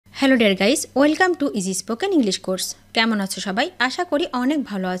Hello dear guys, welcome to easy spoken English course. কেমন আছো সবাই? আশা করি অনেক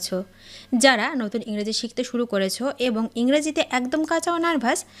ভালো আছো। যারা নতুন ইংরেজি শিখতে শুরু করেছো এবং ইংরেজিতে একদম কাঁচা ও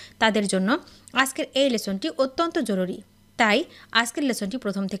নার্ভাস, তাদের জন্য আজকের এই লেসনটি অত্যন্ত জরুরি। তাই আজকের লেসনটি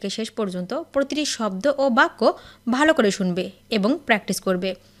প্রথম থেকে শেষ পর্যন্ত প্রতিটি শব্দ ও বাক্য ভালো করে শুনবে এবং প্র্যাকটিস করবে।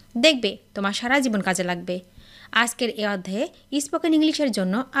 দেখবে তোমার সারা জীবন কাজে লাগবে। আজকের এই অধ্যায়ে স্পোকেন ইংলিশের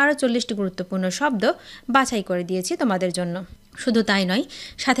জন্য আরও 40টি গুরুত্বপূর্ণ শব্দ বাছাই করে দিয়েছি তোমাদের জন্য। শুধু তাই নয়,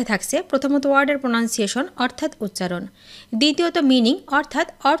 সাথে থাকছে প্রথমত ওয়ার্ডের প্রোনাউন্সিয়েশন অর্থাৎ উচ্চারণ, দ্বিতীয়ত মিনিং অর্থাৎ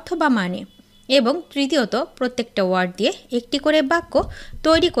অর্থ বা মানে, এবং তৃতীয়ত প্রত্যেকটা ওয়ার্ড দিয়ে একটি করে বাক্য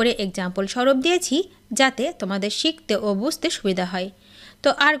তৈরি করে এক্সাম্পল স্বরূপ দিয়েছি, যাতে তোমাদের শিখতে ও বুঝতে সুবিধা হয়। তো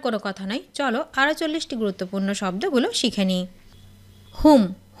আর কোনো কথা নয়, চলো আরও 40টি গুরুত্বপূর্ণ শব্দগুলো শিখে নিই। হুম,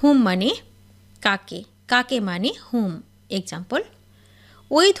 হুম মানে কাকে, কাকে মানে হুম। Example,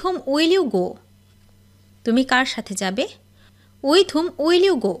 with hmm will you go, তুমি কার সাথে যাবে? With hmm will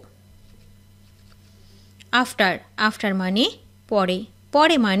you go. After, after মানে পরে,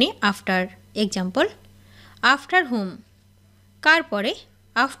 পরে মানে আফটার। এক্সাম্পল, আফটার হুম, কার পরে?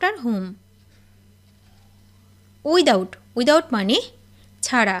 আফটার হুম। উইদাউট, উইদাউট মানে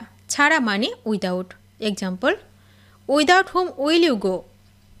ছাড়া, ছাড়া মানে without. Example, without hmm will you go,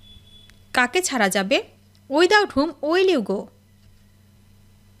 কাকে ছাড়া যাবে? Without hmm will you go.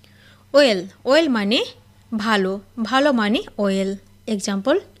 Well, well মানে ভালো, ভালো মানে ওয়েল।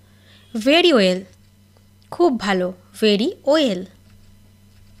 এক্সাম্পল, ভেরি ওয়েল, খুব ভালো, ভেরি ওয়েল।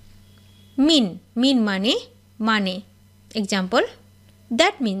 মিন, মিন মানে মানে। এক্সাম্পল,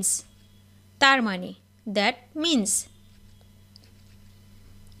 দ্যাট মিন্স, তার মানে, দ্যাট মিন্স।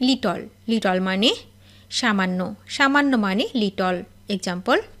 লিটল, লিটল মানে সামান্য, সামান্য মানে little.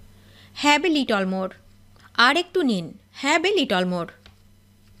 Example, have a little more, আর একটু নিন, have a little more.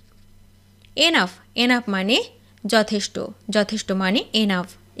 Enough, enough মানে যথেষ্ট, যথেষ্ট মানে এনাফ।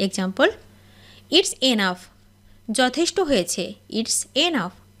 এক্সাম্পল, ইটস এনাফ, যথেষ্ট হয়েছে, ইটস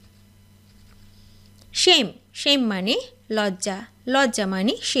এনাফ। শেম, শেম মানে লজ্জা, লজ্জা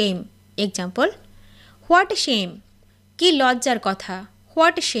মানে শেম। এক্সাম্পল, হোয়াট শেম, কি লজ্জার কথা,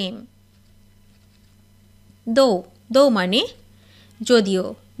 হোয়াট শেম। দো, দো মানে যদিও,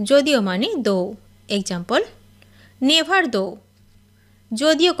 যদিও মানে দো। এক্সাম্পল, নেভার দো,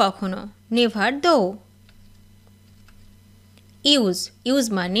 যদিও কখনো, নেভার দো। ইউজ, ইউজ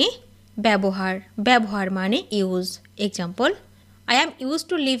মানে ব্যবহার, ব্যবহার মানে use. Example, I am use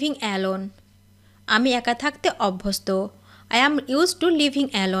to living alone, আমি একা থাকতে অভ্যস্ত, I am use to living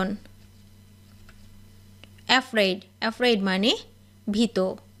alone. Afraid, afraid মানে ভীত,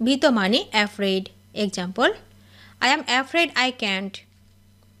 ভীত মানে afraid. Example, I am afraid I can't,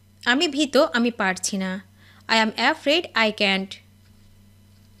 আমি ভীত আমি পারছি না, I am afraid I can't.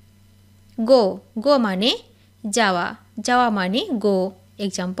 গো, গো মানে যাওয়া, যাওয়া মানে গো।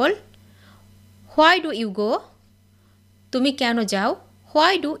 Example, why do you go, তুমি কেন যাও,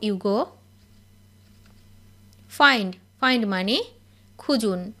 why do you go. Find, find মানে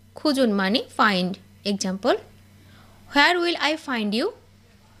খুঁজুন, খুঁজুন মানে find. Example, where will I find you,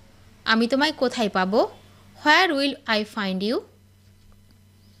 আমি তোমায় কোথায় পাবো, where will I find you.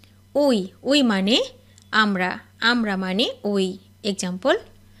 We, we মানে আমরা, আমরা মানে we. Example,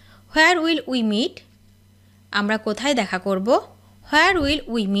 where will we meet, আমরা কোথায় দেখা করব, where will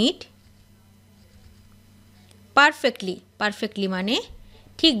we meet. Perfectly, perfectly মানে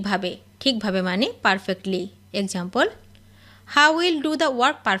ঠিকভাবে, ঠিকভাবে মানে perfectly. Example, how will do the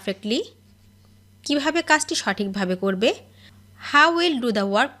work perfectly, কীভাবে কাজটি সঠিকভাবে করবে, how will do the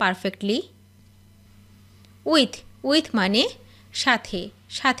work perfectly. With, with মানে সাথে,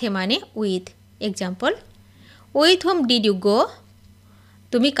 সাথে মানে with. Example, with whom did you go,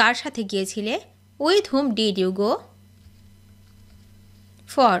 তুমি কার সাথে গিয়েছিলে, with whom did you go.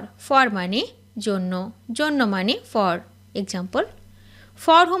 For, for মানে জন্য, জন্য মানে for. Example,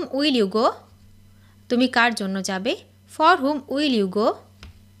 for hmm will you go, তুমি কার জন্য যাবে, for hmm will you go.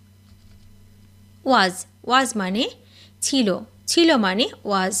 ওয়াজ, ওয়াজ মানে ছিল, ছিল মানে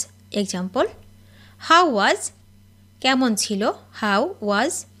ওয়াজ। এক্সাম্পল, হাউ ওয়াজ, কেমন ছিল, হাউ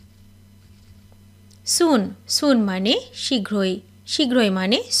ওয়াজ। সুন, সুন মানে শীঘ্রই, শীঘ্রই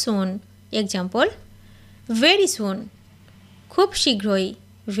মানে সুন। এক্সাম্পল, ভেরি সুন, খুব শীঘ্রই,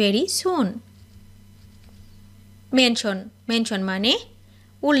 ভেরি সুন। মেনশন, মেনশন মানে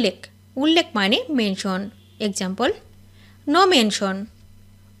উল্লেখ, উল্লেখ মানে মেনশন। এক্সাম্পল, নো মেনশন,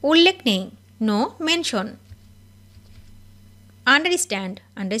 উল্লেখ নেই, নো মেনশন। আন্ডারস্ট্যান্ড,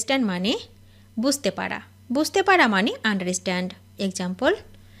 আন্ডারস্ট্যান্ড মানে বুঝতে পারা, বুঝতে পারা মানে understand. Example,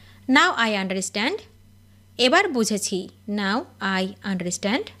 now I understand, এবার বুঝেছি, নাও আই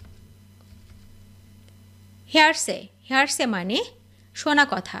আন্ডারস্ট্যান্ড। হেয়ারসে, হেয়ারসে মানে শোনা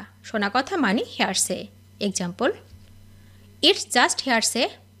কথা, শোনা কথা মানে হেয়ারসে। এক্সাম্পল, ইটস জাস্ট হেয়ারসে,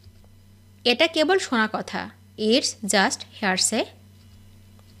 এটা কেবল শোনা কথা। It's just হেয়ারসে।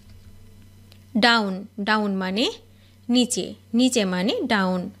 ডাউন, ডাউন মানে নিচে, নিচে মানে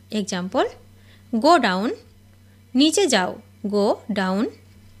ডাউন। এক্সাম্পল, গো ডাউন, নিচে যাও। Go down.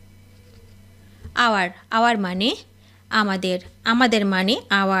 আওয়ার, আওয়ার মানে আমাদের, আমাদের মানে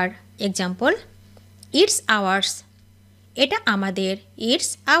আওয়ার। এক্সাম্পল, ইটস আওয়ার্স, এটা আমাদের। It's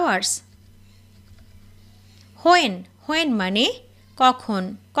hours. হোয়েন, হোয়েন মানে কখন,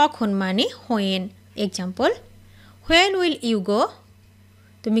 কখন মানে when. Example, when will you go,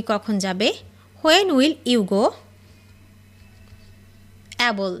 তুমি কখন যাবে। When will you go.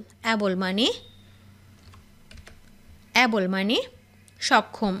 Able, able মানে, অ্যাবল মানে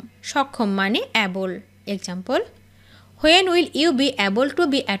সক্ষম, সক্ষম মানে able. Example, when will you be able to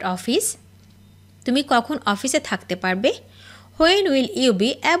B at office, তুমি কখন অফিসে থাকতে পারবে। When will you be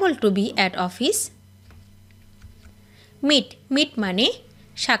able to B at office. Meet, meet মানে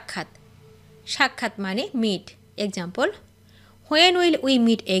সাক্ষাৎ, সাক্ষাৎ মানে meet. Example, when will we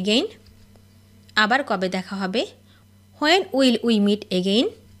meet again, আবার কবে দেখা হবে। When will we meet again.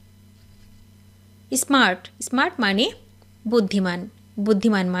 Smart, smart মানে বুদ্ধিমান,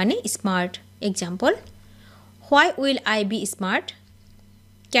 বুদ্ধিমান মানে smart. Example, why will I be smart,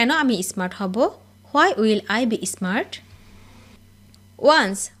 কেন আমি স্মার্ট হব। Why will I be smart.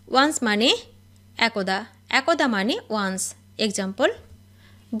 Once, once মানে একদা, একদা মানে once. Example,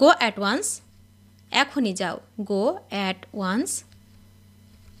 go at once, এখনই যাও। Go at once.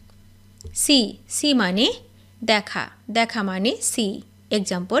 C, C মানে দেখা, দেখা মানে C.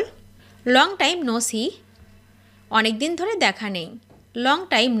 Example, long time no C, অনেক দিন ধরে দেখা নেই। Long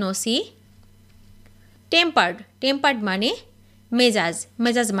time no C. Tempered, tempered মানে মেজাজ,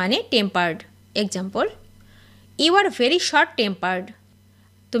 মেজাজ মানে tempered. Example, you are very short tempered,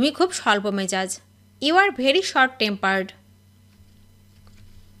 তুমি খুব স্বল্প মেজাজ। You are very short tempered.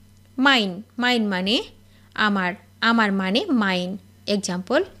 Mine, mine মানে আমার, আমার মানে mine.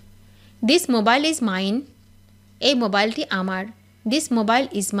 Example, this mobile is mine, এই মোবাইলটি আমার। This mobile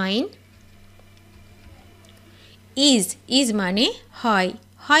is mine. Is, is মানে হয়,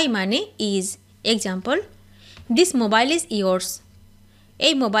 হয় মানে is. Example, this mobile is yours,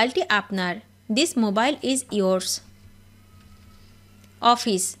 এই মোবাইলটি আপনার। This mobile is yours.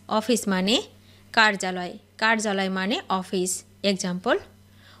 Office, office মানে কার্যালয়, কার্যালয় মানে office. Example,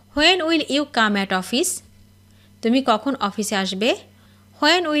 when will you come at office, তুমি কখন অফিসে আসবে।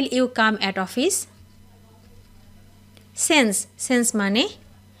 When will you come at office. Sense, sense মানে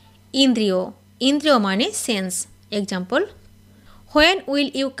ইন্দ্রিয়, ইন্দ্রিয় মানে sense. Example, when will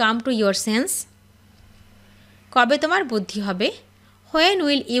you come to your sense, কবে তোমার বুদ্ধি হবে। When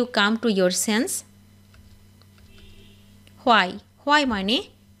will you come to your sense. Why, why মানে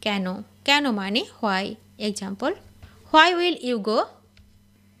কেন, কেন মানে why. Example, why will you go,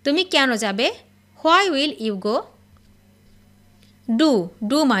 তুমি কেন যাবে। Why will you go. Do,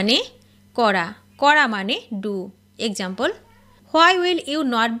 do মানে করা, করা মানে do. Example, why will you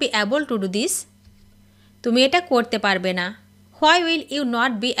not be able to do this, তুমি এটা করতে পারবে না। Why will you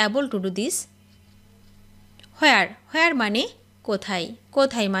not be able to do this. হোয়ার, হোয়ার মানে কোথায়,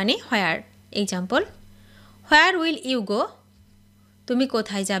 কোথায় মানে হোয়ার। Example, where will you go, তুমি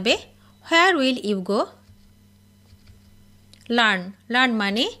কোথায় যাবে। Where will you go. Learn, learn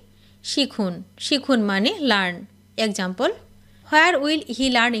মানে শিখুন, শিখুন মানে learn. Example, where will he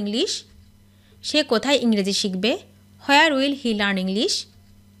learn English, সে কোথায় ইংরেজি শিখবে। Where will he learn English.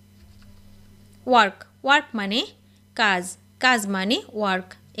 Work, work মানে কাজ, কাজ মানে work.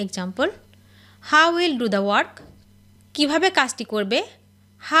 Example, how will do the work, কীভাবে কাজটি করবে।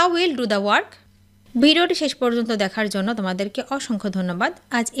 How will do the work. ভিডিওটি শেষ পর্যন্ত দেখার জন্য তোমাদেরকে অসংখ্য ধন্যবাদ।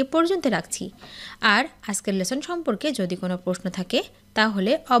 আজ এ পর্যন্ত রাখছি। আর আজকের লেসন সম্পর্কে যদি কোনো প্রশ্ন থাকে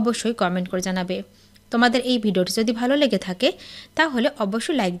তাহলে অবশ্যই কমেন্ট করে জানাবে। তোমাদের এই ভিডিওটি যদি ভালো লেগে থাকে তাহলে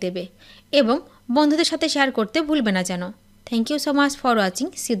অবশ্যই লাইক দেবে এবং বন্ধুদের সাথে শেয়ার করতে ভুলবে না যেন। Thank you so much for watching.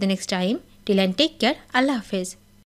 C you the next time. Till and take care. আল্লাহ হাফেজ।